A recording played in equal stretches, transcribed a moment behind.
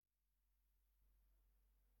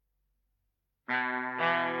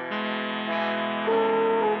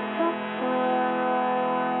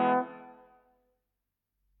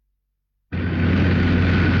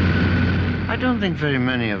I don't think very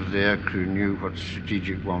many of the aircrew knew what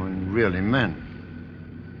strategic bombing really meant.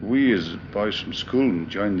 We, as boys from school,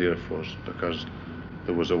 joined the Air Force because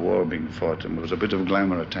there was a war being fought and there was a bit of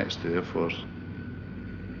glamour attached to the Air Force.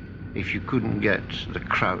 If you couldn't get the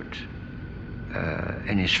Kraut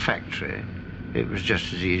in his factory, it was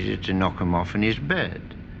just as easy to knock him off in his bed.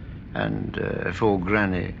 And if old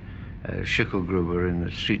Granny Schickelgruber in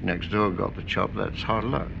the street next door got the chop, that's hard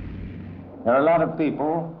luck. There are a lot of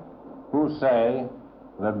people who say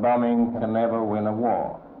that bombing can never win a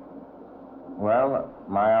war. Well,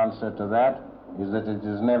 my answer to that is that it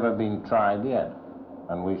has never been tried yet,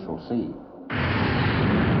 and we shall see.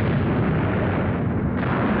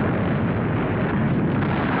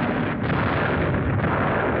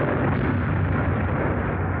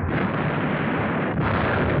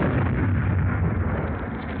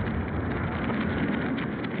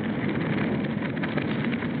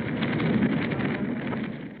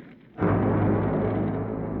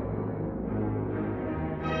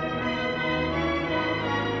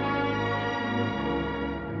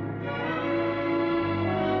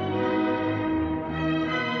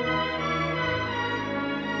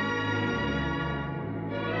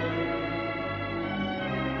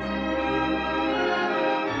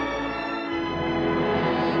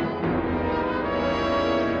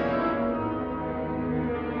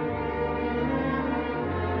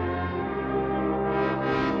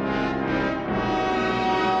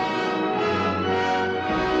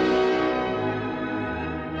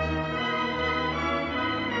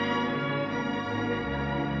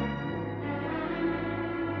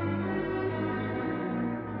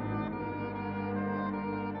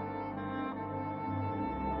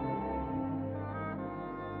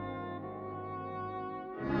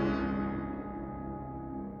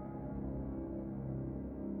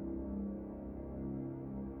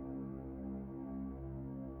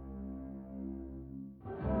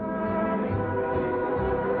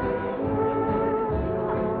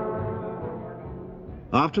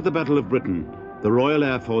 After the Battle of Britain, the Royal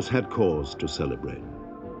Air Force had cause to celebrate.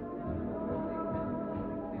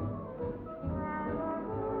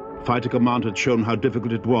 Fighter Command had shown how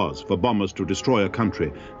difficult it was for bombers to destroy a country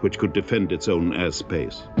which could defend its own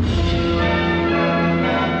airspace.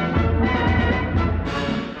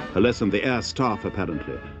 A lesson the air staff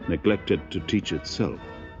apparently neglected to teach itself.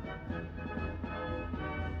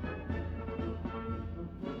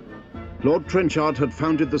 Lord Trenchard had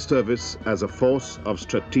founded the service as a force of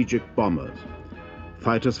strategic bombers.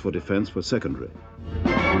 Fighters for defense were secondary.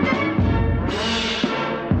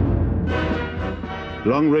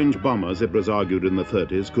 Long-range bombers, it was argued in the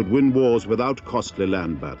 30s, could win wars without costly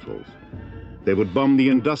land battles. They would bomb the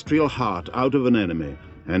industrial heart out of an enemy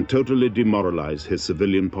and totally demoralize his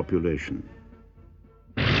civilian population.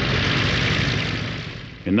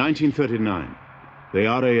 In 1939, the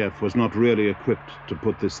RAF was not really equipped to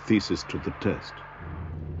put this thesis to the test.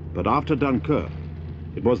 But after Dunkirk,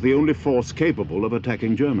 it was the only force capable of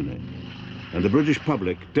attacking Germany, and the British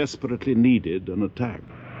public desperately needed an attack.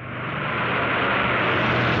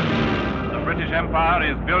 The British Empire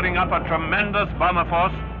is building up a tremendous bomber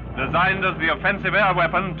force designed as the offensive air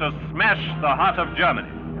weapon to smash the heart of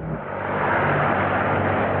Germany.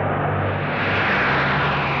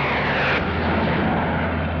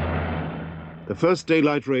 The first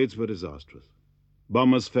daylight raids were disastrous.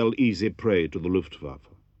 Bombers fell easy prey to the Luftwaffe.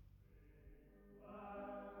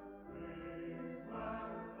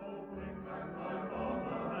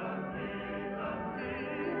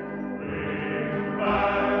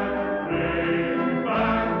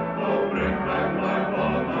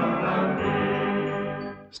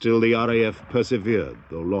 Still, the RAF persevered,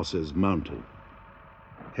 though losses mounted.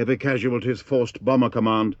 Heavy casualties forced Bomber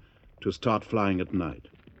Command to start flying at night.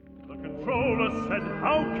 The controller said,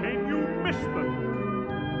 how can you miss them?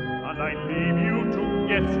 And I leave you to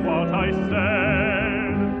guess what I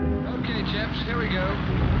said. Okay, chaps, here we go.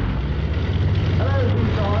 Hello, Sea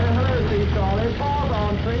Charlie. Hello, Sea Charlie. Pass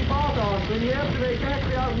on, 3, pass on, 3. Yesterday,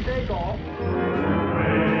 taxi out and take off.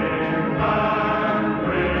 Bring back,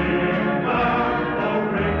 bring back.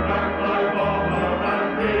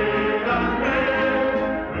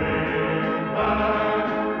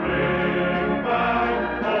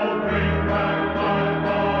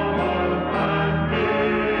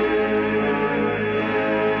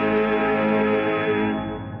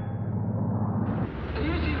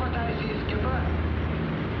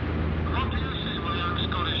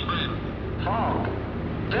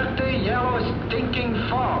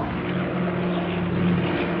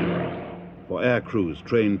 For air crews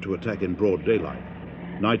trained to attack in broad daylight,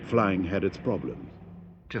 night flying had its problems.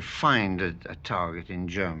 To find a target in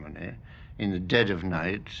Germany in the dead of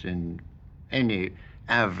night, in any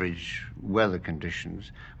average weather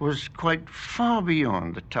conditions, was quite far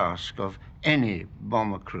beyond the task of any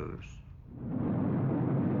bomber crews.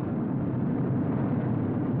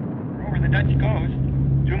 We're over the Dutch coast.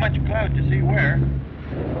 Too much cloud to see where.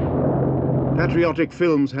 Patriotic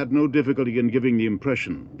films had no difficulty in giving the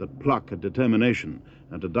impression that pluck and determination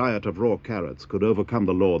and a diet of raw carrots could overcome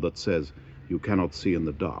the law that says you cannot see in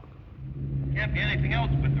the dark. Can't be anything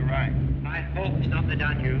else but the right. I hope it's not the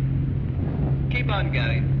Danube. Keep on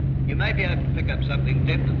going. You may be able to pick up something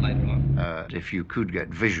definite later on. If you could get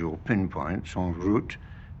visual pinpoints en route,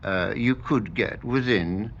 you could get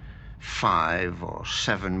within 5 or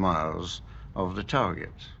 7 miles of the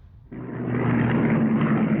target.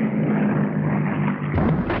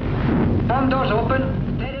 Bomb doors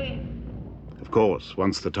open. Steady. Of course,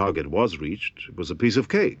 once the target was reached, it was a piece of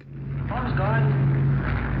cake. Bomb's gone.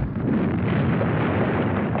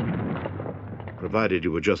 Provided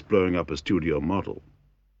you were just blowing up a studio model.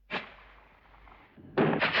 I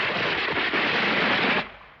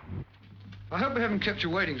hope we haven't kept you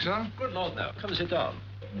waiting, sir. Good Lord, no. Come and sit down.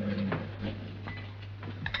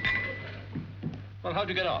 Well, how'd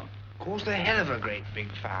you get on? Caused a hell of a great big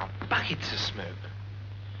fire. Buckets of smoke.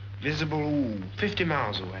 Visible, 50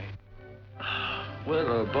 miles away.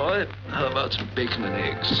 Well, old boy, how about some bacon and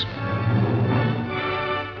eggs?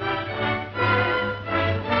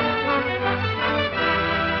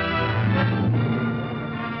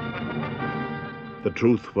 The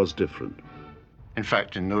truth was different. In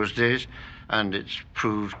fact, in those days, and it's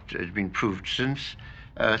been proved since,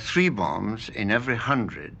 3 bombs in every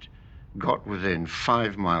 100 got within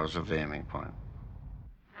 5 miles of the aiming point.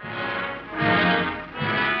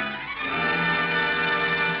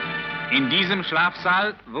 In diesem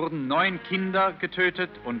Schlafsaal wurden 9 Kinder getötet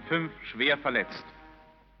und 5 schwer verletzt.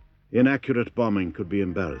 Inaccurate bombing could be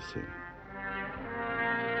embarrassing.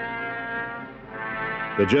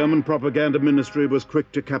 The German propaganda ministry was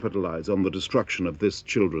quick to capitalize on the destruction of this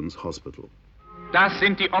children's hospital. Das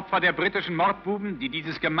sind die Opfer der britischen Mordbuben, die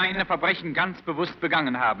dieses gemeine Verbrechen ganz bewusst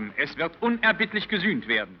begangen haben. Es wird unerbittlich gesühnt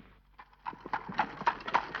werden.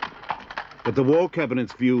 But the War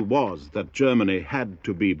Cabinet's view was that Germany had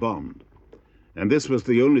to be bombed, and this was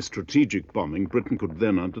the only strategic bombing Britain could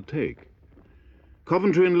then undertake.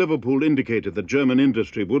 Coventry and Liverpool indicated that German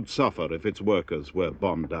industry would suffer if its workers were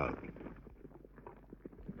bombed out.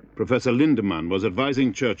 Professor Lindemann was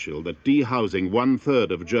advising Churchill that dehousing 1/3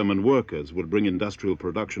 of German workers would bring industrial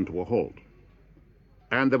production to a halt.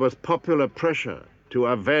 And there was popular pressure to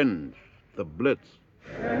avenge the Blitz.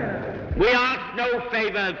 We ask no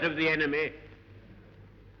favors of the enemy.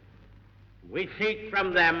 We seek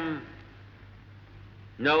from them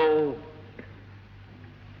no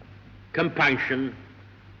compunction.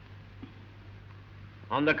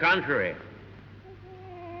 On the contrary,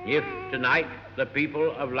 if tonight the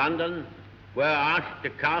people of London were asked to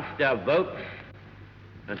cast their votes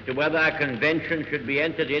as to whether a convention should be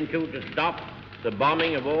entered into to stop the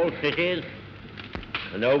bombing of all cities,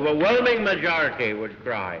 an overwhelming majority would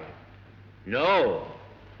cry, no,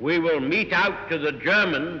 we will mete out to the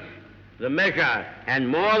Germans the measure, and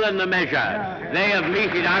more than the measure, they have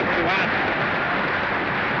meted out to us.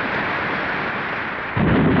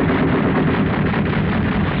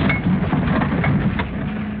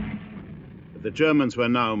 The Germans were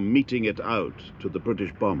now meting it out to the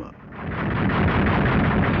British bomber.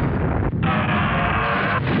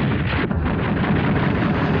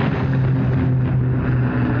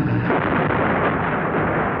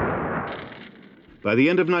 By the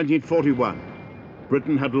end of 1941,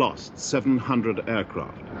 Britain had lost 700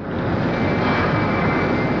 aircraft.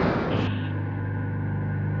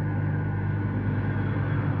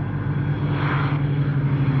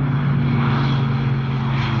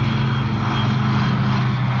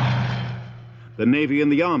 The Navy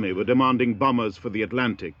and the Army were demanding bombers for the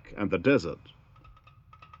Atlantic and the desert.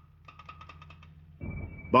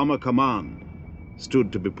 Bomber Command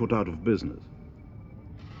stood to be put out of business.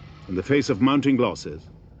 In the face of mounting losses,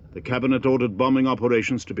 the cabinet ordered bombing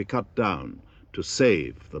operations to be cut down to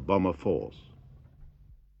save the bomber force.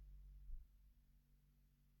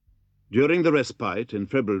 During the respite in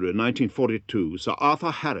February 1942, Sir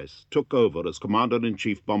Arthur Harris took over as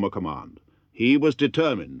Commander-in-Chief Bomber Command. He was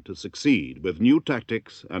determined to succeed with new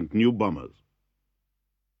tactics and new bombers.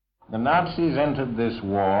 The Nazis entered this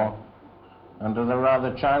war under the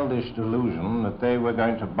rather childish delusion that they were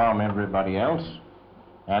going to bomb everybody else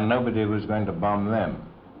and nobody was going to bomb them.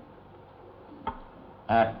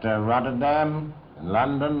 At Rotterdam, In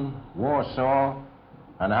London, Warsaw,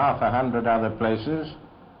 and 100 other places,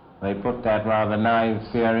 they put that rather naive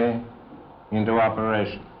theory into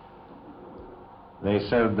operation. They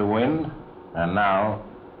sowed the wind, and now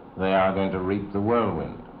they are going to reap the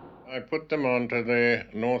whirlwind. I put them onto the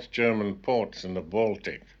North German ports in the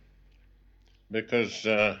Baltic because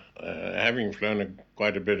having flown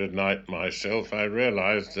quite a bit at night myself, I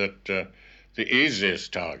realized that the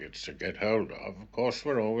easiest targets to get hold of course,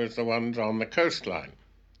 were always the ones on the coastline.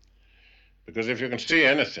 Because if you can see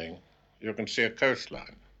anything, you can see a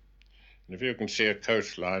coastline. And if you can see a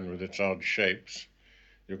coastline with its odd shapes,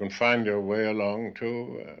 you can find your way along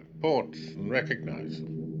to ports and recognize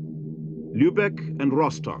them. Lübeck and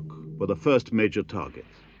Rostock were the first major targets.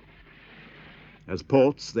 As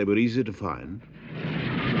ports, they were easy to find,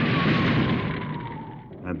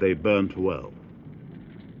 and they burnt well.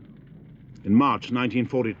 In March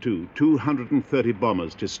 1942, 230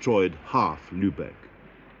 bombers destroyed half Lübeck.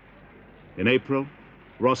 In April,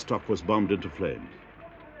 Rostock was bombed into flames.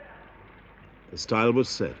 The style was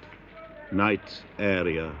set: night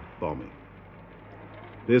area bombing.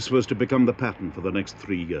 This was to become the pattern for the next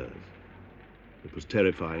 3 years. It was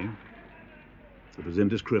terrifying. It was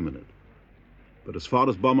indiscriminate. But as far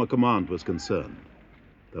as Bomber Command was concerned,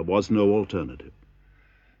 there was no alternative.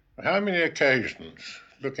 How many occasions,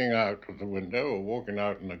 looking out of the window or walking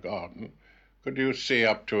out in the garden, could you see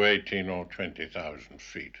up to 18 or 20,000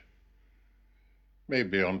 feet?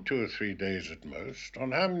 Maybe on 2 or 3 days at most.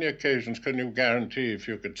 On how many occasions can you guarantee, if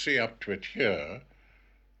you could see up to it here,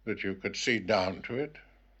 that you could see down to it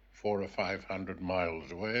 400 or 500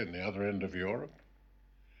 miles away in the other end of Europe?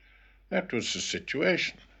 That was the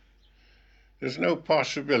situation. There's no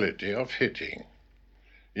possibility of hitting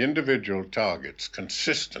individual targets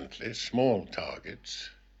consistently, small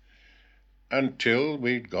targets, until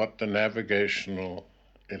we'd got the navigational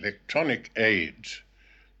electronic aids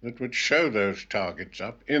that would show those targets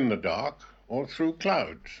up in the dark or through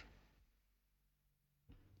clouds.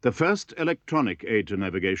 The first electronic aid to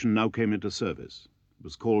navigation now came into service. It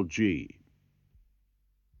was called G.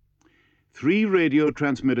 3 radio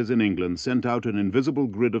transmitters in England sent out an invisible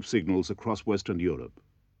grid of signals across Western Europe.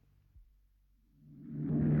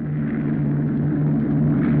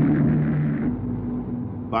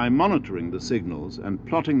 By monitoring the signals and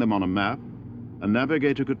plotting them on a map, a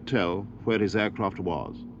navigator could tell where his aircraft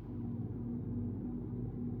was.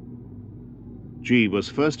 G was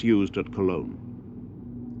first used at Cologne.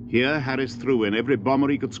 Here, Harris threw in every bomber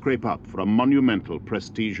he could scrape up for a monumental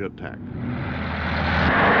prestige attack.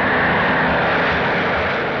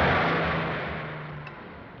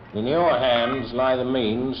 In your hands lie the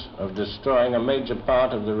means of destroying a major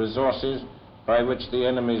part of the resources by which the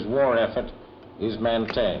enemy's war effort is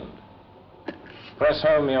maintained. Press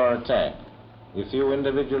home your attack. If you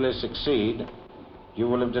individually succeed, you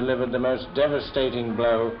will have delivered the most devastating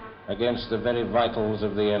blow against the very vitals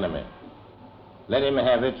of the enemy. Let him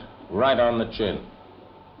have it right on the chin.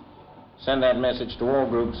 Send that message to all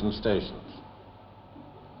groups and stations.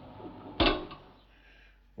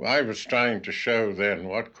 Well, I was trying to show then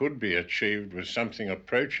what could be achieved with something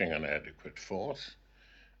approaching an adequate force,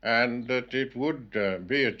 and that it would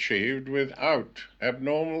be achieved without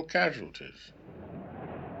abnormal casualties.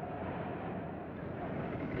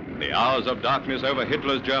 The hours of darkness over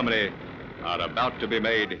Hitler's Germany are about to be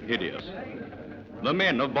made hideous. The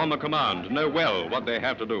men of Bomber Command know well what they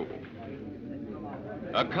have to do.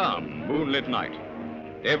 A calm, moonlit night.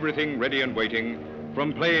 Everything ready and waiting,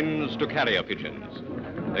 from planes to carrier pigeons.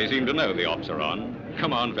 They seem to know the ops are on.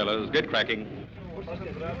 Come on, fellas, get cracking.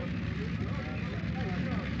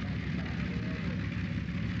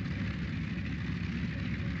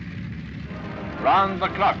 Round the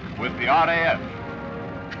clock with the RAF.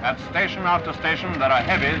 At station after station, there are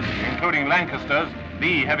heavies, including Lancasters,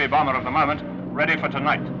 the heavy bomber of the moment, ready for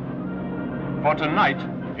tonight. For tonight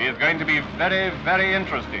is going to be very, very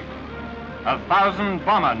interesting. 1,000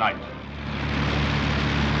 bomber night.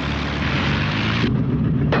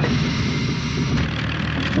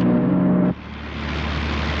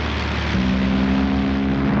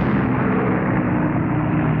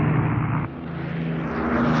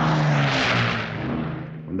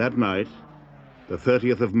 On that night, the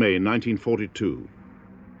 30th of May, 1942,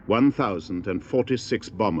 1,046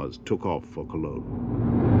 bombers took off for Cologne.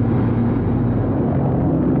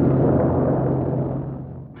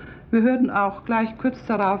 Wir hörten auch gleich kurz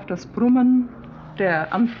darauf das Brummen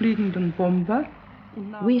der anfliegenden Bomber.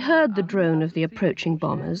 We heard the drone of the approaching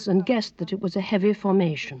bombers and guessed that it was a heavy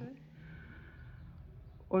formation.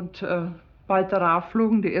 Und bald darauf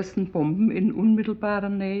flogen die ersten Bomben in unmittelbarer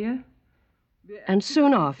Nähe. And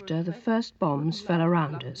soon after, the first bombs fell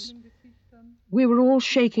around us. We were all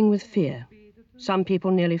shaking with fear. Some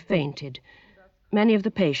people nearly fainted. Many of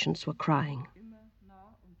the patients were crying.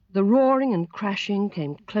 The roaring and crashing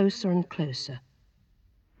came closer and closer.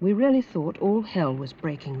 We really thought all hell was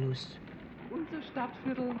breaking loose. Unser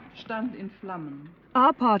Stadtviertel stand in Flammen.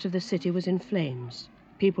 Our part of the city was in flames.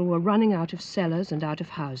 People were running out of cellars and out of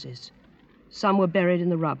houses. Some were buried in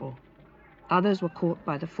the rubble. Others were caught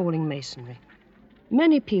by the falling masonry.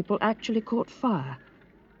 Many people actually caught fire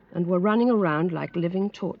and were running around like living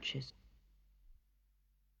torches.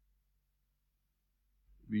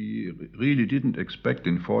 We really didn't expect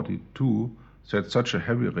in 42 that such a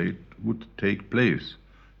heavy raid would take place.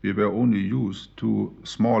 We were only used to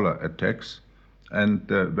smaller attacks, and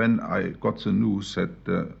when I got the news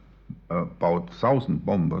that about 1,000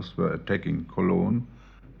 bombers were attacking Cologne,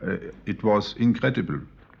 it was incredible.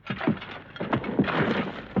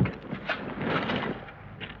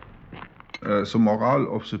 The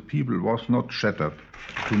morale of the people was not shattered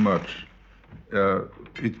too much.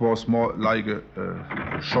 It was more like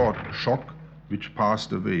a short shock which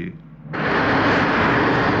passed away.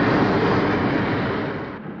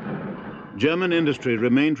 German industry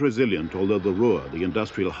remained resilient, although the Ruhr, the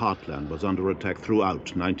industrial heartland, was under attack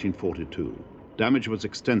throughout 1942. Damage was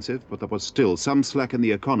extensive, but there was still some slack in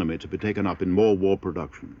the economy to be taken up in more war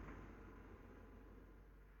production.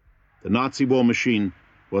 The Nazi war machine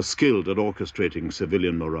was skilled at orchestrating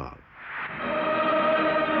civilian morale.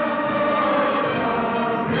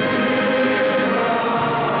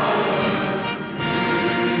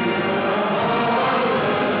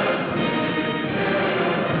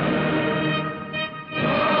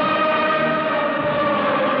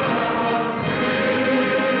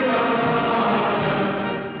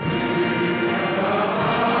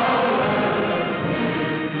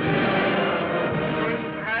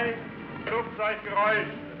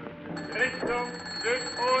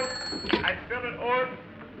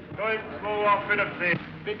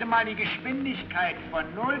 Bitte mal die Geschwindigkeit von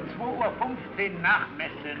 02:15 Uhr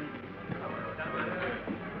nachmessen.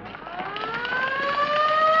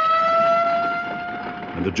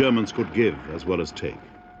 And the Germans could give as well as take.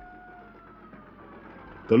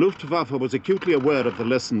 The Luftwaffe was acutely aware of the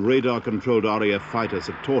lesson radar-controlled RAF fighters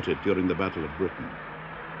had taught it during the Battle of Britain.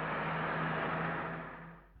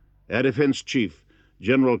 Air Defense Chief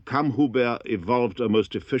General Kammhuber evolved a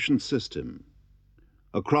most efficient system.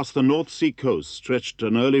 Across the North Sea coast stretched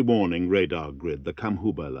an early warning radar grid, the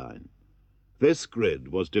Kammhuber line. This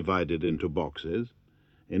grid was divided into boxes.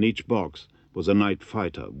 In each box was a night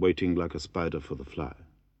fighter waiting like a spider for the fly.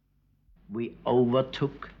 We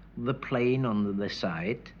overtook the plane on the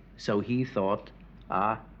side, so he thought,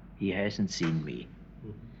 he hasn't seen me.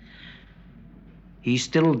 He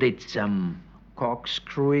still did some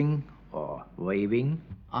corkscrewing or waving.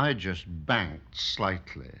 I just banked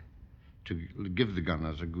slightly to give the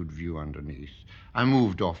gunners a good view underneath. I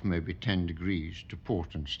moved off maybe 10 degrees to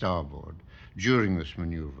port and starboard during this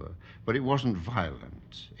maneuver, but it wasn't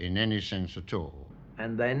violent in any sense at all.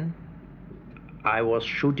 And then I was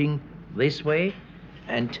shooting this way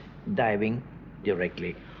and diving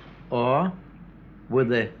directly, or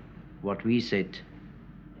with what we said,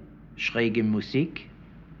 schräge Musik,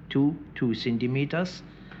 2 centimeters,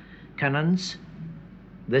 cannons,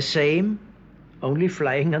 the same, only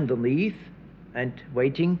flying underneath and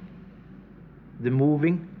waiting, the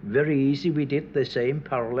moving, very easy. We did the same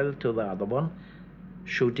parallel to the other one,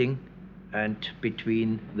 shooting, and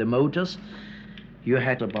between the motors you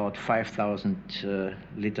had about 5,000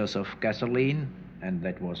 liters of gasoline, and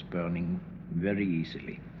that was burning very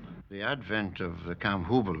easily. The advent of the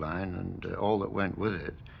Kammhuber line and all that went with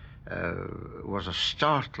it was a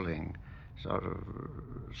startling sort of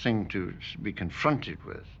thing to be confronted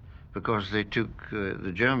with, because they took,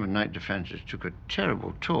 the German night defenses took a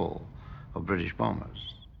terrible toll of British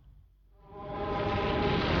bombers.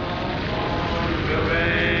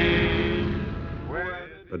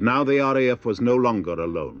 But now the RAF was no longer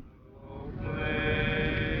alone.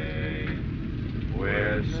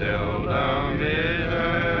 Where seldom is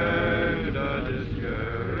heard a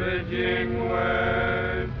discouraging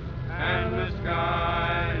word, and the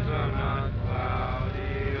skies are not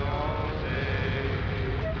cloudy all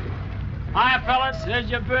day. Hi, fellas, there's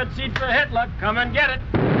your bird seat for Hitler. Come and get it.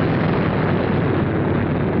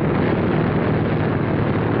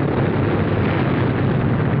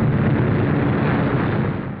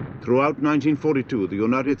 Throughout 1942, the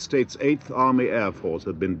United States 8th Army Air Force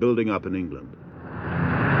had been building up in England.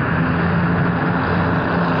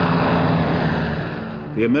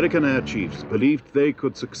 The American air chiefs believed they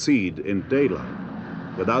could succeed in daylight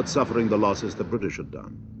without suffering the losses the British had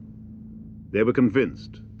done. They were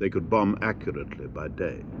convinced they could bomb accurately by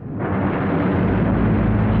day.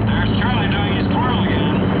 There's Charlie doing his twirl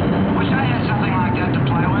again. Wish I had something like that to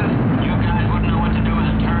play with. You guys wouldn't know what to do with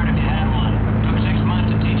a turret if you had one. Took 6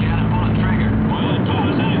 months to teach you how to pull a trigger. Well, it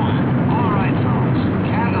taught us anyway. All right, fellas.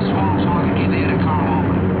 Can the swamp so I can keep the intercom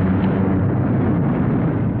open.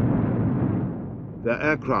 Their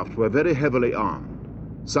aircraft were very heavily armed.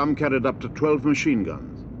 Some carried up to 12 machine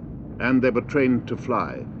guns, and they were trained to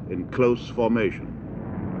fly in close formation.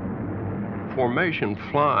 Formation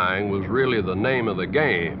flying was really the name of the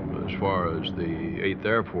game as far as the 8th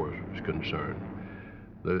Air Force was concerned.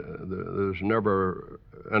 There's never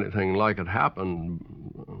anything like it happened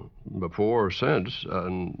before or since,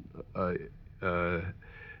 and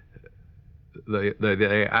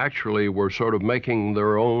they actually were sort of making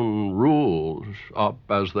their own rules up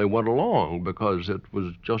as they went along because it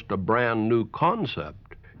was just a brand new concept.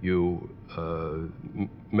 You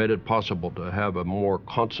made it possible to have a more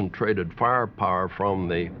concentrated firepower from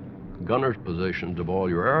the gunner's positions of all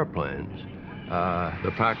your airplanes.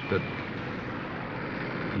 The fact that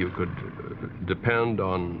you could depend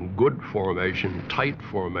on good formation, tight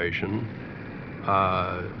formation,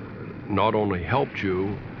 not only helped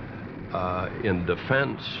you in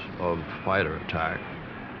defense of fighter attack,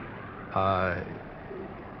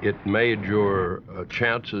 it made your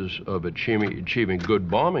chances of achieving good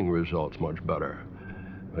bombing results much better.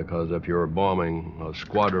 Because if you were bombing, a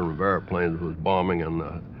squadron of airplanes was bombing and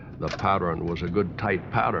the pattern was a good tight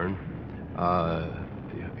pattern,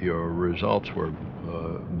 your results were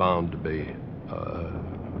bound to be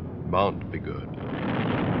good.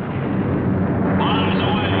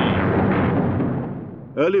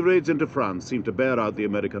 Early raids into France seemed to bear out the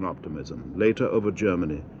American optimism. Later, over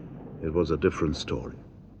Germany, it was a different story.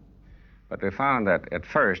 But we found that at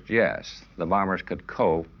first, yes, the bombers could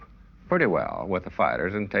cope pretty well with the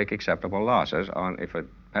fighters and take acceptable losses if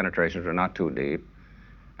penetrations were not too deep.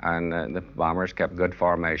 And the bombers kept good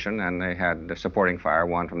formation, and they had the supporting fire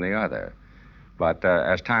one from the other. But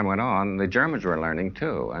as time went on, the Germans were learning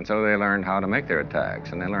too, and so they learned how to make their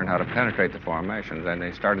attacks, and they learned how to penetrate the formations, and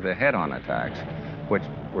they started the head-on attacks, which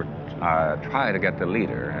were try to get the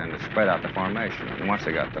leader and to spread out the formation. And once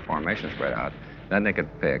they got the formation spread out, then they could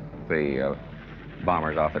pick the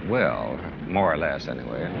bombers off at will, more or less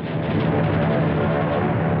anyway.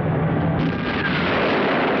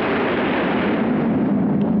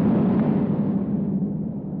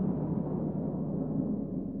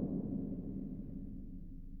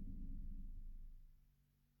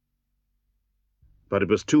 But it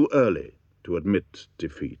was too early to admit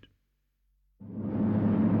defeat.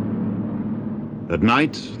 At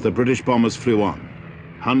night, the British bombers flew on,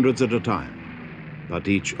 hundreds at a time, but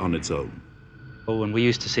each on its own. When we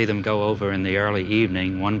used to see them go over in the early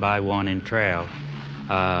evening, one by one in trail,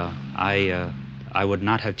 I would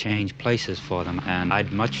not have changed places for them, and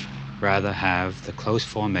I'd much rather have the close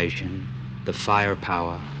formation, the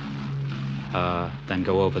firepower, than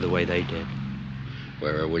go over the way they did.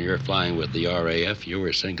 Where when you're flying with the RAF, you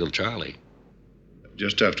were single Charlie.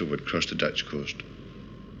 Just after we'd crossed the Dutch coast,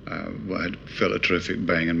 I felt a terrific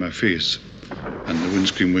bang in my face, and the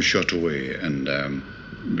windscreen was shot away, and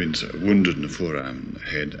been sort of wounded in the forearm,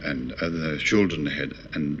 head, and the shoulder and the head,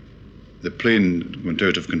 and the plane went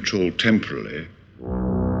out of control temporarily.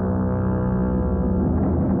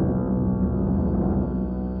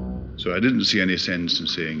 So I didn't see any sense in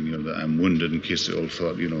saying, you know, that I'm wounded in case they all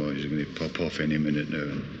thought, you know, he's going to pop off any minute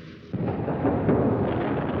now.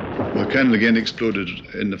 Well, the cannon again exploded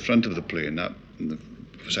in the front of the plane, up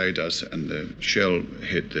beside us, and the shell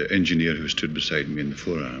hit the engineer who stood beside me in the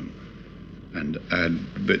forearm. And I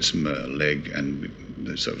had bits in my leg, and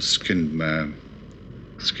they sort of skinned my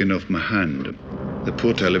skin off my hand. The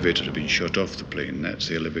port elevator had been shot off the plane. That's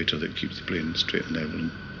the elevator that keeps the plane straight and level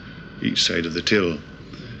on each side of the till.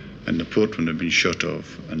 And the port one had been shot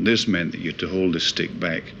off, and this meant that you had to hold the stick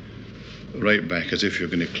back, right back, as if you're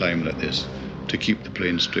going to climb like this, to keep the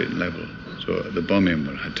plane straight and level. So the bomb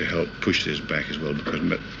aimer had to help push this back as well,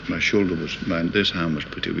 because my shoulder was, this hand was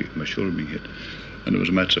pretty weak, my shoulder being hit, and it was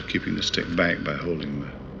a matter of keeping the stick back by holding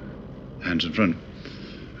my hands in front.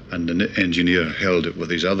 And the engineer held it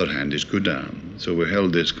with his other hand, his good arm, so we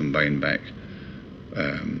held this combined back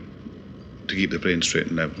to keep the plane straight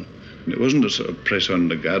and level. It wasn't a sort of press on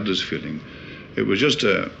the guards feeling. It was just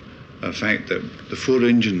a fact that the 4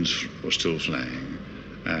 engines were still flying.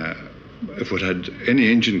 If we'd had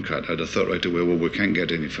any engine cut, I'd have thought right away, well, we can't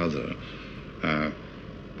get any further.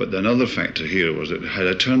 But another factor here was that had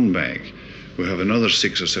I turned back, we have another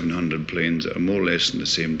 600 or 700 planes that are more or less in the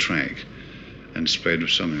same track and spread with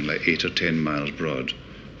something like 8 or 10 miles broad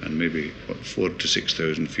and maybe, 4,000 to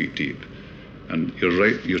 6,000 feet deep. And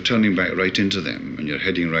you're turning back right into them, and you're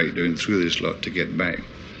heading right down through this lot to get back.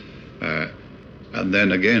 And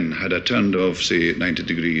then again, had I turned off, say, at 90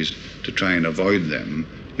 degrees to try and avoid them,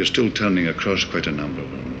 you're still turning across quite a number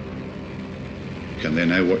of them. And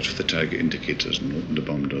then I watched for the target indicators and opened the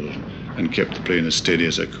bomb doors and kept the plane as steady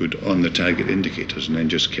as I could on the target indicators, and then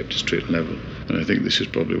just kept it straight level. And I think this is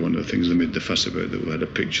probably one of the things they made the fuss about, that we had a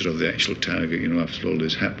picture of the actual target, you know, after all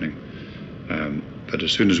this happening. But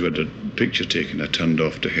as soon as we had a picture taken, I turned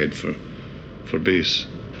off to head for base.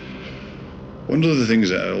 One of the things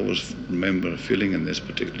that I always remember feeling in this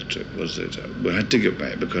particular trip was that we had to get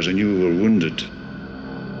back because I knew we were wounded.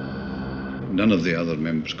 None of the other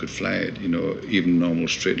members could fly it, you know, even normal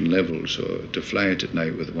straight and level. So to fly it at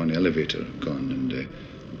night with one elevator gone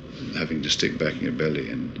and having to stick back in your belly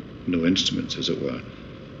and no instruments, as it were,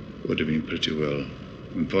 would have been pretty well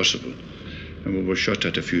impossible. And we were shot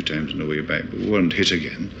at a few times on the way back, but we weren't hit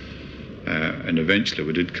again. And eventually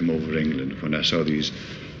we did come over England when I saw these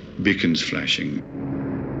beacons flashing.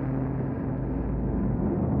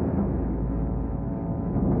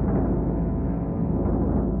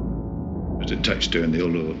 As it touched down, the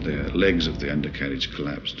legs of the undercarriage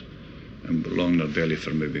collapsed and along their belly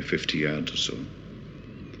for maybe 50 yards or so,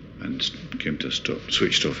 and came to a stop,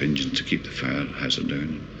 switched off engines to keep the fire hazard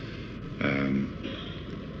down.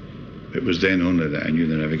 It was then only that I knew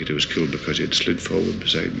the navigator was killed because he had slid forward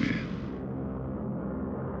beside me.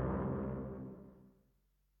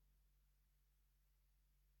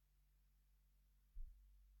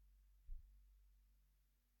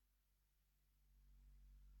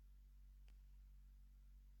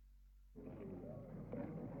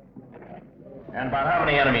 And about how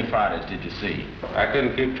many enemy fighters did you see? I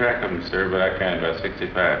couldn't keep track of them, sir, but I counted about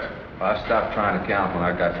 65. I stopped trying to count when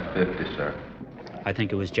I got to 50, sir. I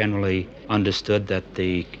think it was generally understood that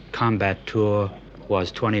the combat tour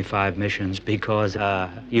was 25 missions because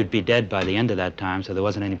you'd be dead by the end of that time, so there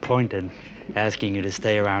wasn't any point in asking you to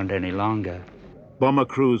stay around any longer. Bomber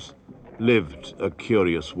crews lived a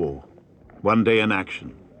curious war. One day in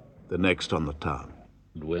action, the next on the town.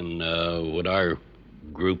 When our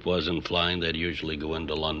group wasn't flying, they'd usually go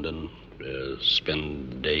into London,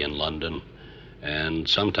 spend the day in London, and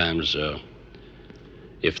sometimes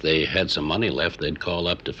if they had some money left, they'd call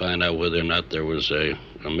up to find out whether or not there was a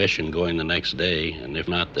mission going the next day, and if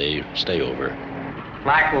not, they stay over.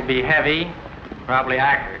 Flak will be heavy, probably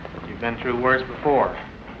accurate. You've been through worse before.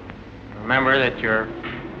 Remember that your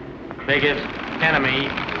biggest enemy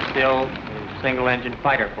is still a single-engine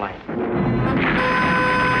fighter plane.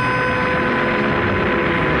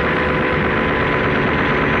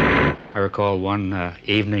 I recall one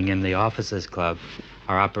evening in the officers' club,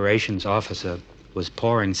 our operations officer was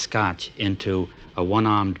pouring scotch into a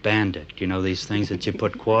one-armed bandit. You know, these things that you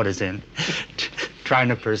put quarters in, trying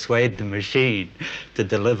to persuade the machine to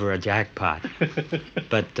deliver a jackpot.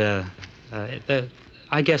 But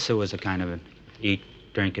I guess it was a kind of an eat,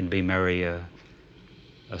 drink, and be merry a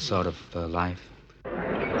sort of life.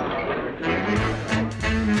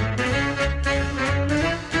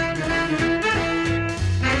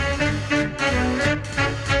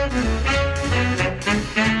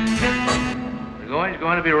 It's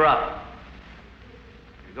going to be rough.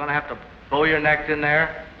 You're going to have to bow your necks in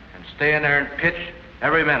there and stay in there and pitch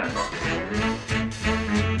every minute.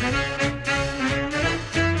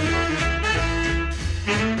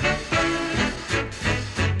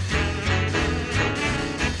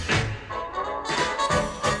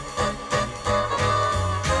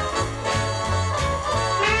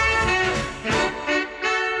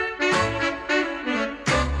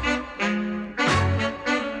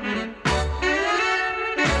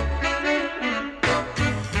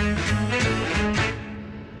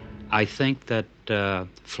 I think that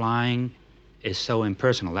flying is so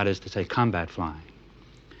impersonal, that is to say combat flying,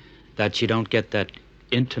 that you don't get that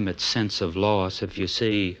intimate sense of loss if you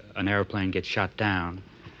see an airplane get shot down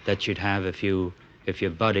that you'd have if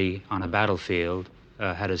your buddy on a battlefield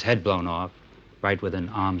had his head blown off right within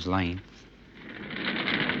arm's length.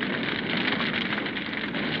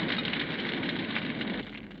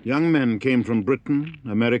 Young men came from Britain,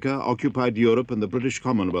 America, occupied Europe, and the British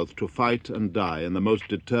Commonwealth to fight and die in the most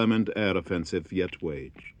determined air offensive yet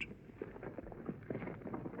waged.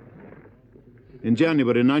 In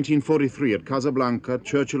January 1943, at Casablanca,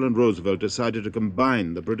 Churchill and Roosevelt decided to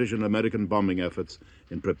combine the British and American bombing efforts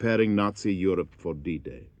in preparing Nazi Europe for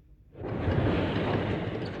D-Day.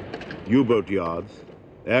 U-boat yards,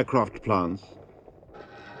 aircraft plants,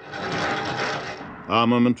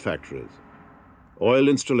 armament factories, oil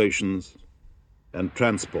installations, and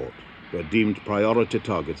transport were deemed priority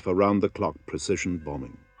targets for round-the-clock precision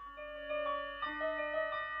bombing.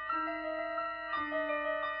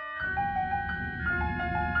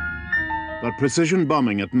 But precision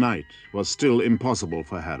bombing at night was still impossible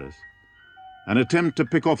for Harris. An attempt to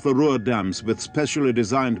pick off the Ruhr dams with specially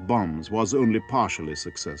designed bombs was only partially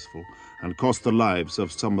successful and cost the lives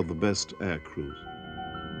of some of the best air crews.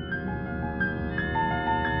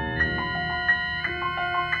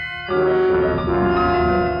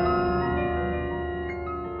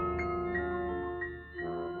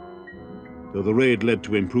 Though the raid led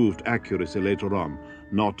to improved accuracy later on,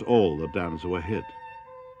 not all the dams were hit.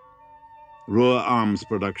 Ruhr arms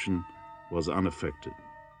production was unaffected.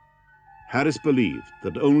 Harris believed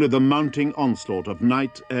that only the mounting onslaught of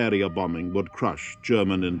night area bombing would crush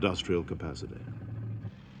German industrial capacity.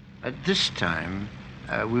 At this time,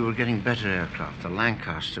 we were getting better aircraft. The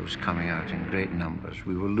Lancaster was coming out in great numbers.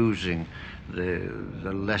 We were losing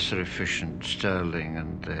the lesser efficient Sterling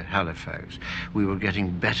and the Halifax. We were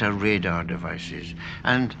getting better radar devices.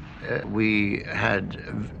 And we had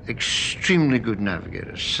extremely good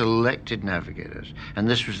navigators, selected navigators. And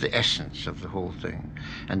this was the essence of the whole thing.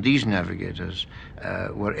 And these navigators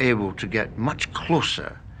were able to get much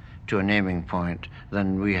closer to an aiming point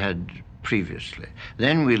than we had previously.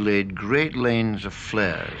 Then we laid great lanes of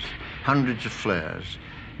flares, hundreds of flares.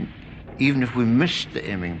 Even if we missed the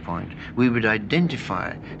aiming point, we would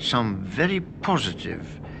identify some very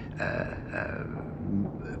positive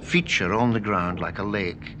feature on the ground, like a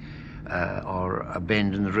lake or a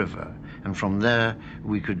bend in the river. And from there,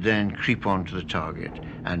 we could then creep onto the target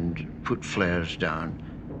and put flares down,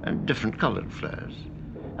 and different colored flares.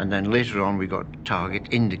 And then later on, we got target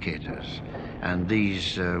indicators. And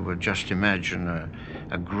these were, just imagine,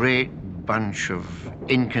 a great bunch of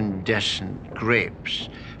incandescent grapes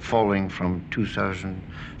falling from 2,000,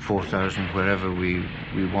 4,000, wherever we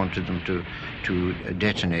wanted them to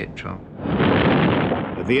detonate from.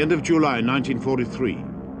 At the end of July 1943,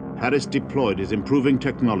 Harris deployed his improving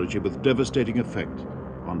technology with devastating effect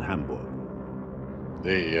on Hamburg.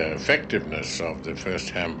 The effectiveness of the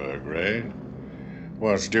first Hamburg raid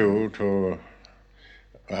was due to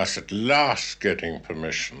us at last getting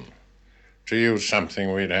permission to use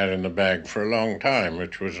something we'd had in the bag for a long time,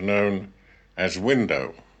 which was known as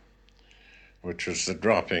window, which was the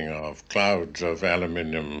dropping of clouds of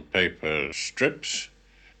aluminium paper strips,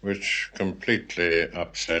 which completely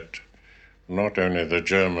upset not only the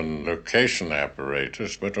German location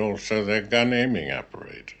apparatus, but also their gun aiming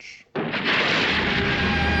apparatus.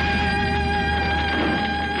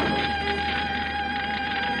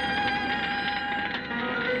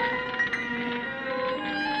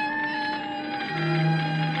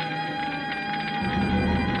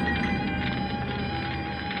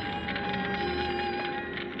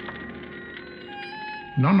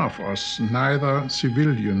 None of us, neither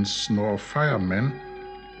civilians nor firemen,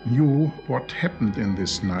 knew what happened in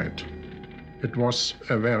this night. It was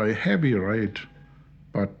a very heavy raid,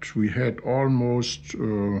 but we had almost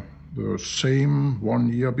the same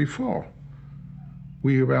 1 year before.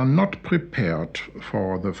 We were not prepared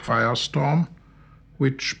for the firestorm,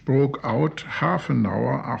 which broke out half an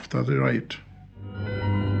hour after the raid.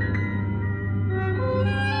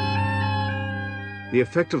 The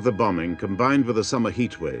effect of the bombing, combined with the summer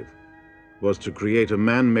heat wave, was to create a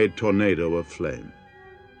man-made tornado of flame,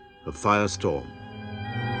 a firestorm.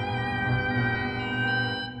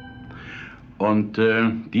 Und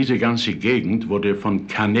diese ganze Gegend wurde von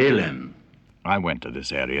Kanälen. I went to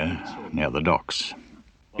this area near the docks.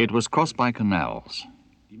 It was crossed by canals.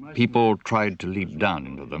 People tried to leap down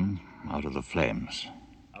into them out of the flames,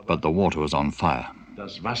 but the water was on fire.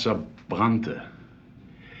 Das Wasser brannte.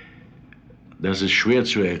 Das ist schwer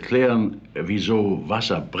zu erklären, wieso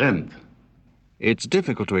Wasser brennt. It's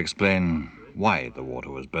difficult to explain why the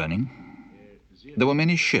water was burning. There were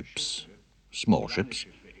many ships, small ships,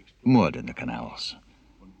 moored in the canals.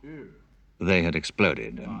 They had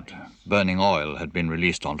exploded, and burning oil had been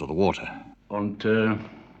released onto the water. Und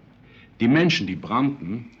die Menschen, die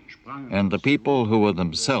brannten, and the people who were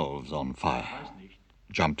themselves on fire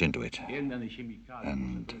jumped into it.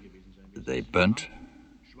 And they burnt,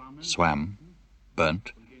 swam,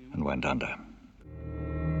 burnt, and went under.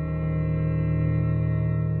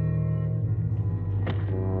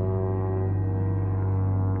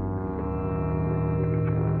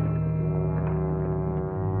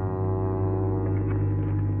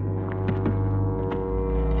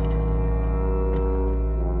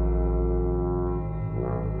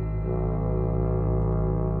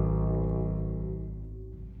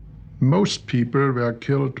 Most people were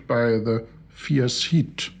killed by the fierce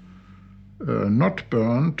heat, not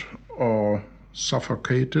burned or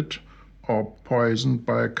suffocated or poisoned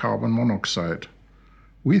by carbon monoxide.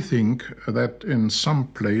 We think that in some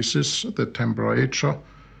places the temperature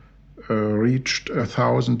reached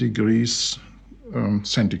 1,000 degrees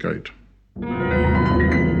centigrade.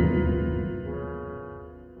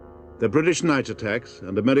 The British night attacks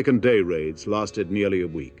and American day raids lasted nearly a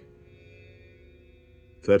week.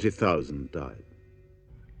 30,000 died.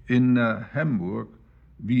 In Hamburg,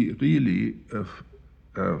 we really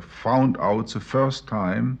found out the first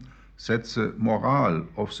time that the morale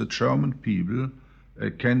of the German people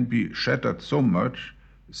can be shattered so much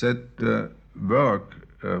that the work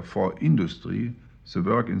for industry, the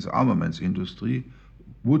work in the armaments industry,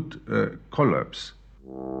 would collapse.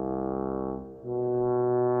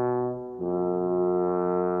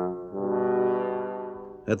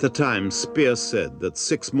 At the time, Speer said that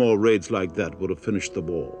 6 more raids like that would have finished the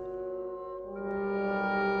war.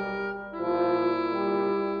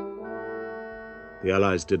 The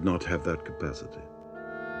Allies did not have that capacity.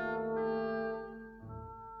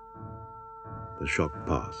 The shock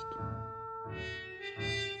passed.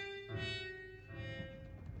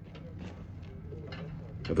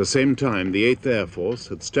 At the same time, the 8th Air Force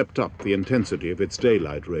had stepped up the intensity of its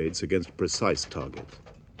daylight raids against precise targets.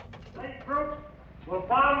 These troops will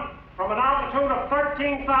bomb from an altitude of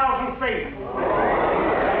 13,000 feet.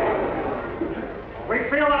 We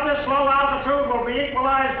feel that this low altitude will be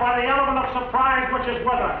equalized by the element of surprise which is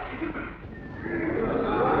with us.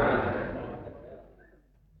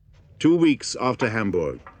 2 weeks after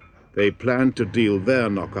Hamburg, they planned to deal their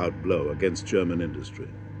knockout blow against German industry.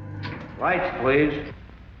 Lights, please.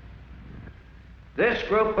 This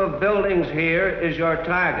group of buildings here is your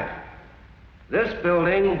target. This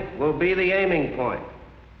building will be the aiming point.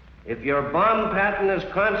 If your bomb pattern is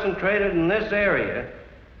concentrated in this area,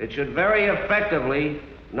 it should very effectively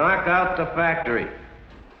knock out the factory.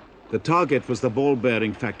 The target was the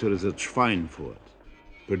ball-bearing factories at Schweinfurt,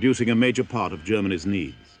 producing a major part of Germany's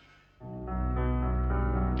needs.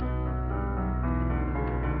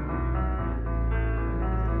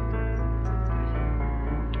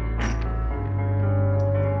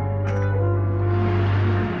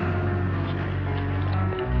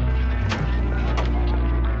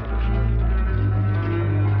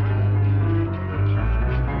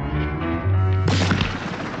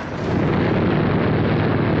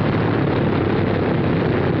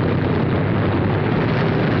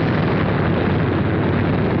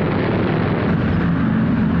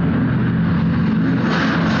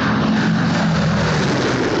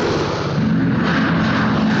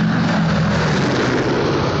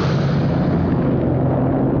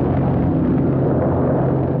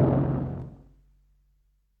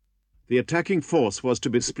 The attacking force was to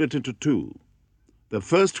be split into 2. The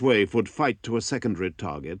first wave would fight to a secondary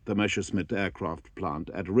target, the Messerschmitt aircraft plant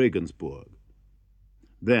at Regensburg.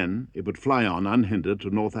 Then it would fly on unhindered to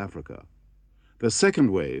North Africa. The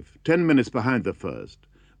second wave, 10 minutes behind the first,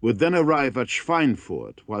 would then arrive at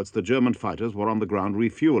Schweinfurt whilst the German fighters were on the ground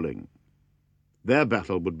refueling. Their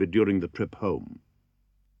battle would be during the trip home.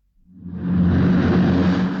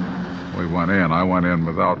 We went in. I went in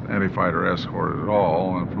without any fighter escort at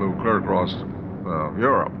all and flew clear across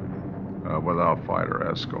Europe without fighter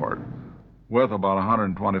escort, with about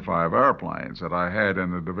 125 airplanes that I had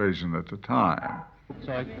in the division at the time.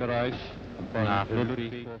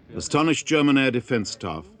 Astonished German air defense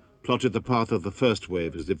staff plotted the path of the first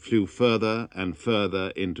wave as it flew further and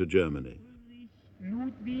further into Germany.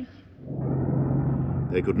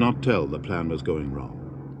 They could not tell the plan was going wrong.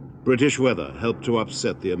 British weather helped to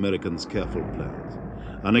upset the Americans' careful plans.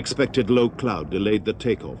 Unexpected low cloud delayed the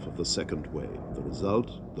takeoff of the second wave. The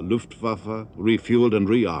result, the Luftwaffe, refueled and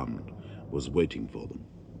rearmed, was waiting for them.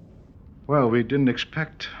 Well, we didn't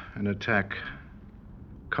expect an attack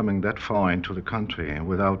coming that far into the country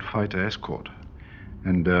without fighter escort.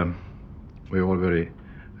 And we were all very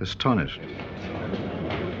astonished.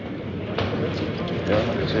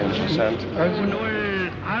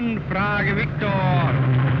 Anfrage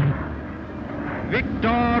Victor!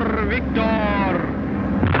 Victor, Victor!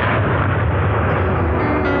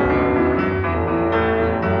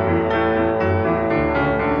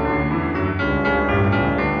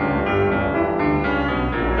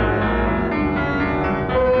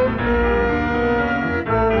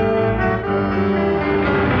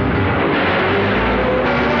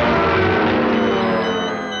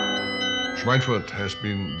 Schweinfurt has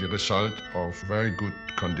been the result of very good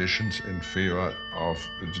conditions in favor of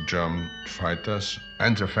the German fighters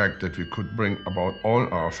and the fact that we could bring about all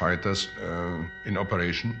our fighters in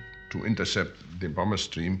operation to intercept the bomber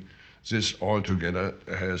stream. This altogether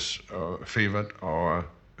has favored our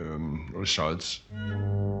results.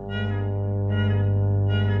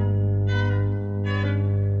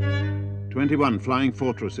 21 flying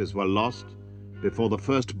fortresses were lost before the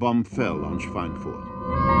first bomb fell on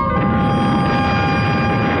Schweinfurt.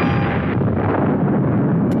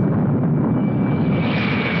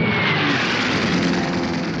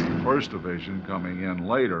 Division coming in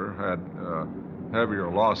later had heavier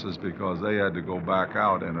losses because they had to go back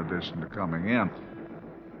out in addition to coming in.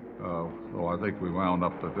 So I think we wound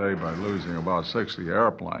up the day by losing about 60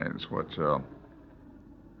 airplanes, which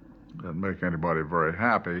didn't make anybody very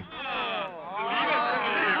happy.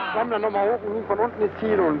 Kom der nummer 8 nu von unten i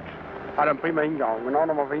Ziel und hat den prima Hingang. Genau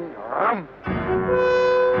nochmal für ihn.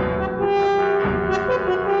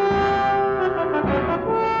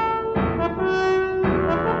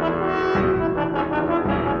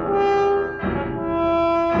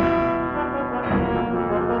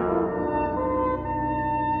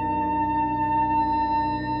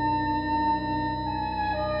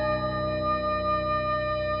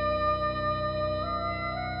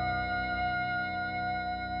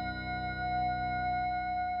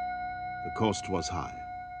 The cost was high,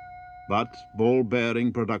 but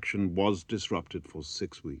ball-bearing production was disrupted for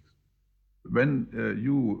 6 weeks. When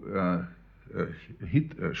you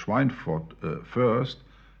hit Schweinfurt first,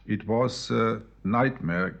 it was a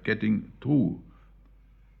nightmare getting through.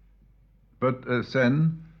 But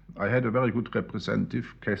then I had a very good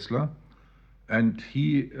representative, Kessler, and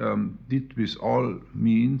he did with all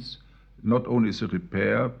means not only the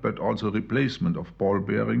repair but also replacement of ball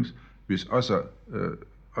bearings with other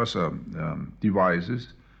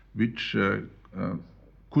devices which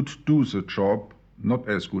could do the job, not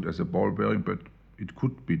as good as a ball bearing, but it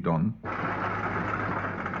could be done.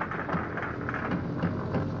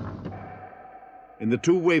 In the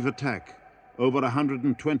two-wave attack, over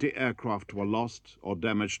 120 aircraft were lost or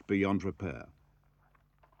damaged beyond repair.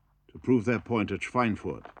 To prove their point at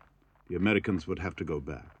Schweinfurt, the Americans would have to go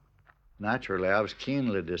back. Naturally, I was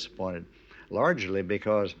keenly disappointed, largely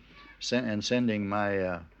because in sending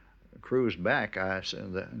my crews back, I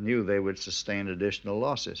knew they would sustain additional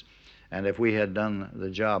losses. And if we had done the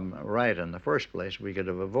job right in the first place, we could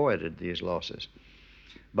have avoided these losses.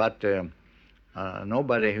 But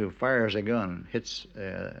nobody who fires a gun hits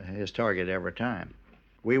his target every time.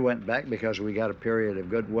 We went back because we got a period of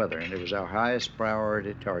good weather, and it was our highest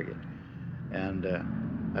priority target. And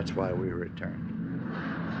that's why we returned.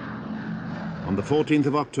 On the 14th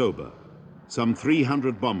of October, some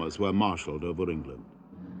 300 bombers were marshaled over England.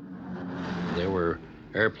 There were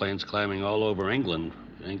airplanes climbing all over England.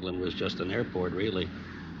 England was just an airport, really.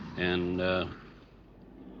 And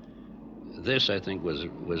this, I think, was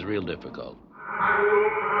real difficult.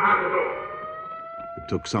 It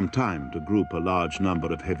took some time to group a large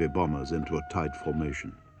number of heavy bombers into a tight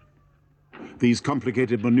formation. These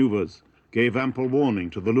complicated maneuvers gave ample warning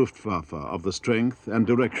to the Luftwaffe of the strength and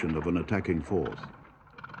direction of an attacking force.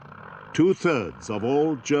 2/3 of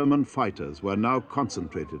all German fighters were now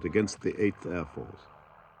concentrated against the 8th Air Force.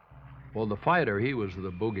 Well, the fighter, he was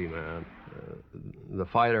the boogeyman. The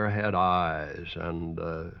fighter had eyes, and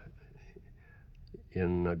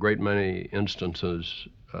in a great many instances,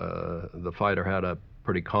 the fighter had a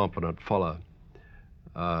pretty competent fella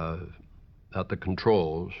at the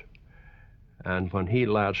controls, and when he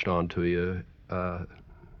latched onto you,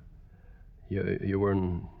 you were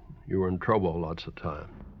in trouble lots of time.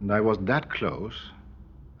 And I was that close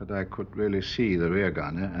that I could really see the rear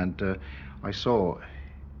gunner, and I saw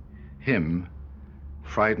him,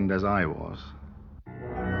 frightened as I was.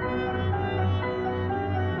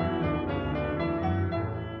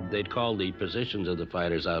 They'd call the positions of the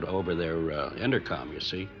fighters out over their intercom, you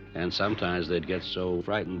see, and sometimes they'd get so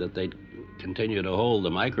frightened that they'd continue to hold the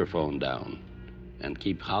microphone down and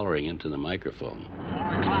keep hollering into the microphone.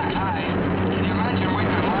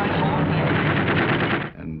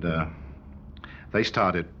 And they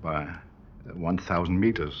started by 1,000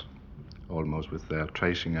 meters, almost, with their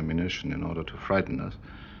tracing ammunition in order to frighten us.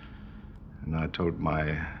 And I told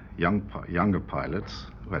my younger pilots,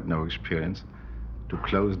 who had no experience, to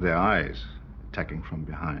close their eyes, attacking from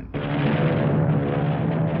behind.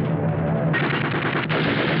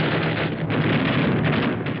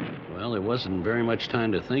 Well, there wasn't very much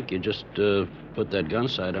time to think. You just put that gun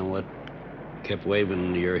sight on what kept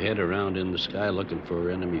waving your head around in the sky looking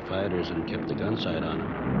for enemy fighters and kept the gun sight on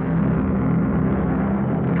them.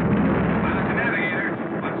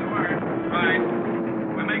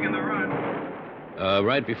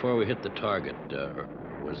 Right before we hit the target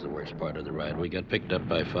was the worst part of the ride. We got picked up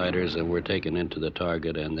by fighters and were taken into the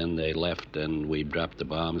target, and then they left and we dropped the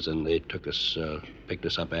bombs and they took us, picked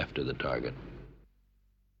us up after the target.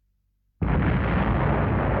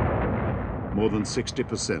 More than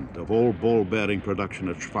 60% of all ball-bearing production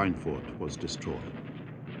at Schweinfurt was destroyed.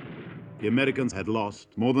 The Americans had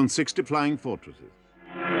lost more than 60 flying fortresses.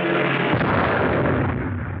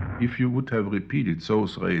 If you would have repeated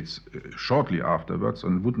those raids shortly afterwards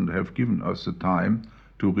and wouldn't have given us the time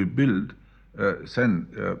to rebuild then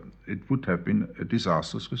it would have been a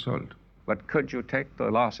disastrous result. But could you take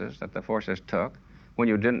the losses that the forces took when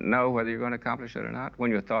you didn't know whether you were going to accomplish it or not,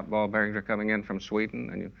 when you thought ball bearings were coming in from Sweden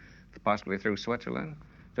and you possibly through Switzerland?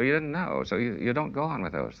 So you didn't know, so you don't go on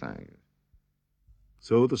with those things.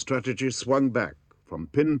 So the strategy swung back from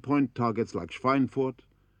pinpoint targets like Schweinfurt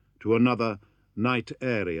to another night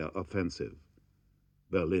area offensive,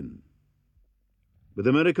 Berlin. With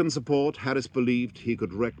American support, Harris believed he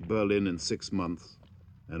could wreck Berlin in 6 months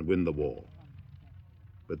and win the war.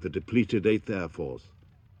 But the depleted 8th Air Force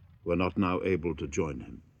were not now able to join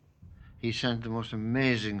him. He sent the most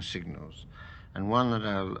amazing signals, and one that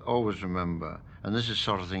I'll always remember, and this is the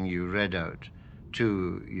sort of thing you read out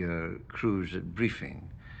to your crews at briefing.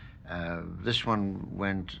 This one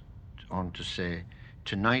went on to say,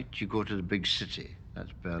 tonight you go to the big city,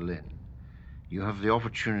 that's Berlin. You have the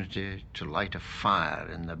opportunity to light a fire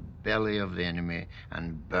in the belly of the enemy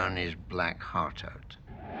and burn his black heart out.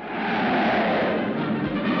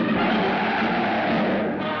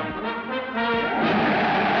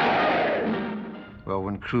 Well,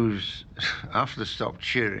 when crews, after they stopped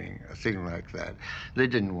cheering, a thing like that, they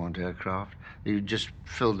didn't want aircraft. They just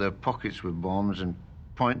filled their pockets with bombs and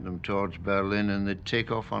point them towards Berlin, and they'd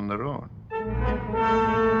take off on their own.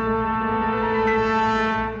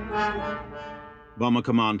 Bomber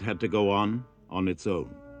Command had to go on its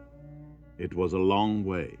own. It was a long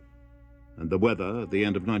way, and the weather at the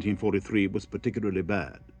end of 1943 was particularly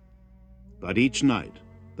bad. But each night,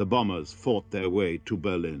 the bombers fought their way to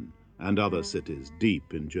Berlin and other cities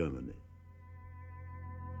deep in Germany.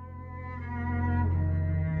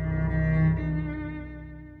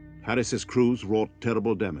 Harris's crews wrought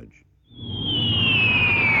terrible damage.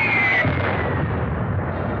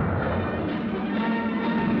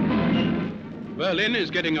 Berlin is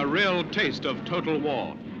getting a real taste of total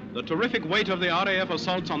war. The terrific weight of the RAF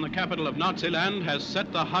assaults on the capital of Naziland has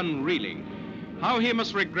set the Hun reeling. How he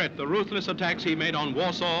must regret the ruthless attacks he made on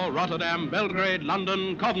Warsaw, Rotterdam, Belgrade,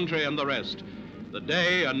 London, Coventry, and the rest. The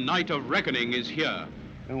day and night of reckoning is here.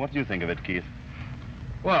 And what do you think of it, Keith?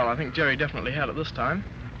 Well, I think Jerry definitely had it this time.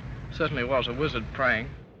 Certainly was a wizard praying.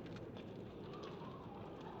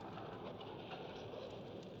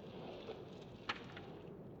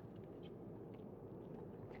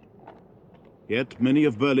 Yet many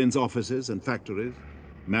of Berlin's offices and factories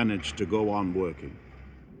managed to go on working.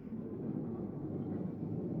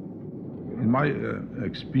 In my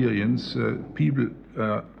experience, people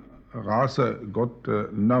rather got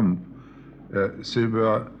numb. They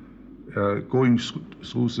were going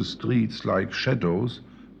through the streets like shadows,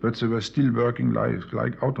 but they were still working like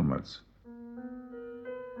automates.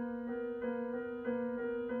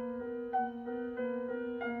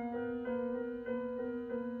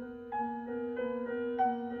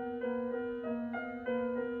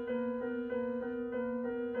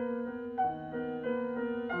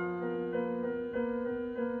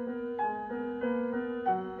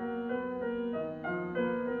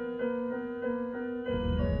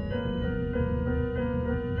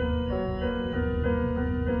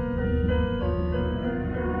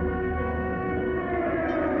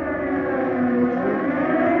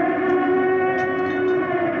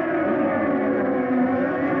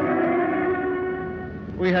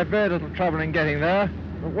 We had very little trouble in getting there,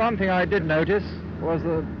 but one thing I did notice was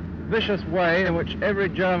the vicious way in which every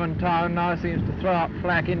German town now seems to throw out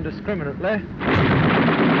flak indiscriminately.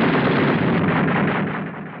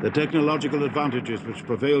 The technological advantages which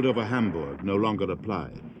prevailed over Hamburg no longer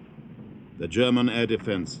applied. The German air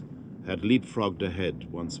defense had leapfrogged ahead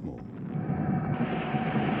once more.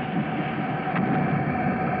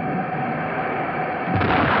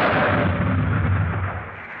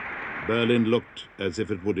 Berlin looked as if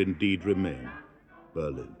it would indeed remain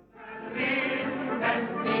Berlin.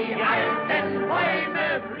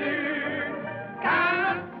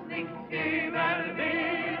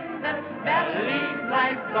 Berlin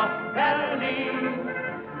bleibt doch Berlin,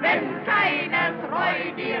 wenn keiner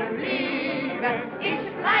treu dir bliebe, ich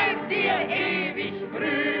bleib dir ewig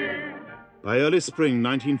grün. By early spring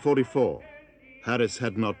 1944, Harris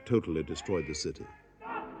had not totally destroyed the city.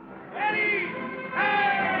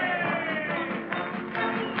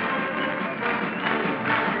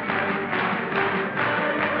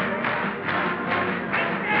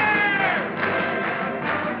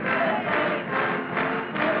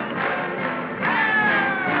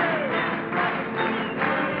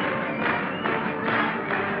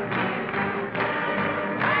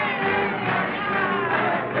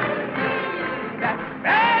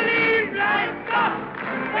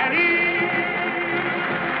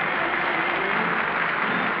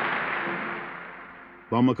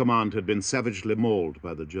 Bomber Command had been savagely mauled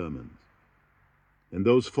by the Germans. In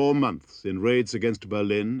those 4 months, in raids against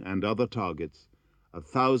Berlin and other targets,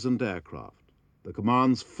 1,000 aircraft, the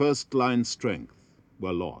command's first-line strength,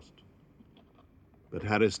 were lost. But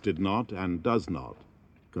Harris did not, and does not,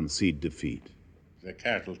 concede defeat. The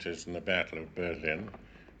casualties in the Battle of Berlin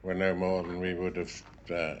were no more than we would have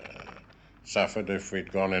suffered if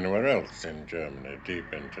we'd gone anywhere else in Germany, deep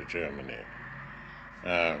into Germany.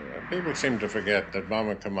 People seem to forget that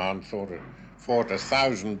Bomber Command fought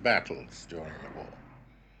 1,000 battles during the war.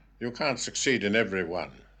 You can't succeed in every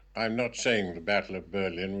one. I'm not saying the Battle of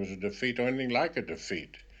Berlin was a defeat or anything like a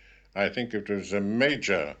defeat. I think it was a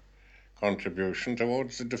major contribution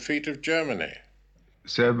towards the defeat of Germany.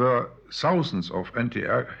 There were thousands of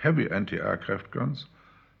heavy anti-aircraft guns,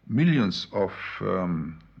 millions of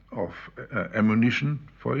ammunition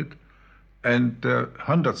for it, and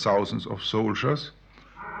hundred thousands of soldiers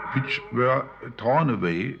which were drawn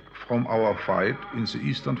away from our fight in the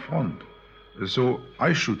Eastern Front. So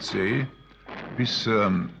I should say, with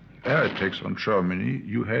air attacks on Germany,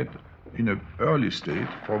 you had in an early state,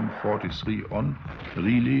 from 43 on,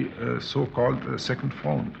 really so-called Second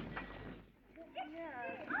Front.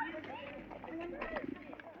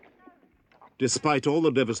 Despite all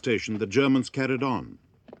the devastation, the Germans carried on.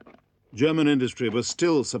 German industry was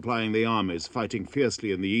still supplying the armies fighting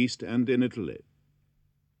fiercely in the east and in Italy.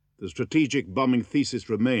 The strategic bombing thesis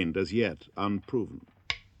remained as yet unproven.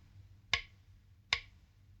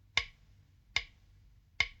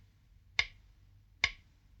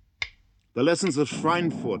 The lessons of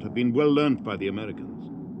Schweinfurt had been well learned by the Americans.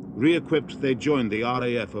 Re-equipped, they joined the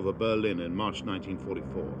RAF over Berlin in March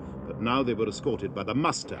 1944, but now they were escorted by the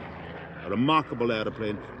Mustang, a remarkable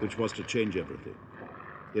aeroplane which was to change everything.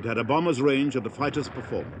 It had a bomber's range and a fighter's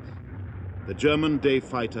performance. The German day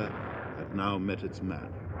fighter had now met its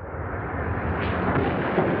man.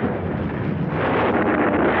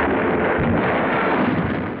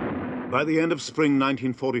 By the end of spring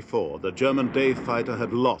 1944, the German day fighter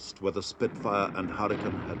had lost where the Spitfire and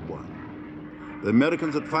Hurricane had won. The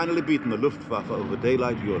Americans had finally beaten the Luftwaffe over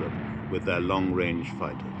daylight Europe with their long-range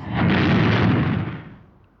fighters.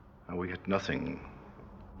 We had nothing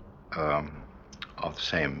of the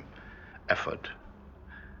same effort,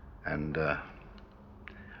 and I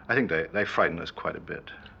think they frightened us quite a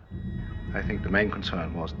bit. I think the main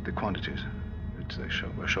concern was the quantities which they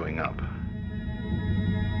were showing up.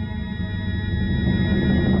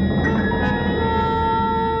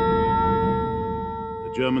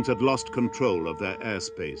 The Germans had lost control of their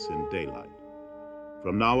airspace in daylight.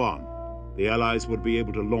 From now on, the Allies would be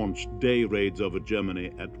able to launch day raids over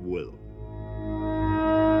Germany at will.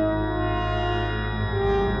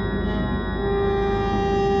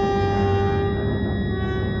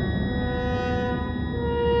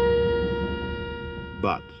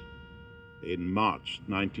 But in March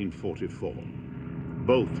 1944,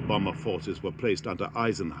 both bomber forces were placed under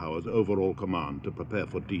Eisenhower's overall command to prepare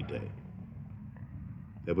for D-Day.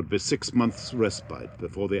 There would be 6 months' respite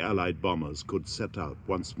before the Allied bombers could set out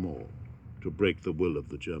once more to break the will of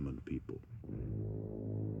the German people.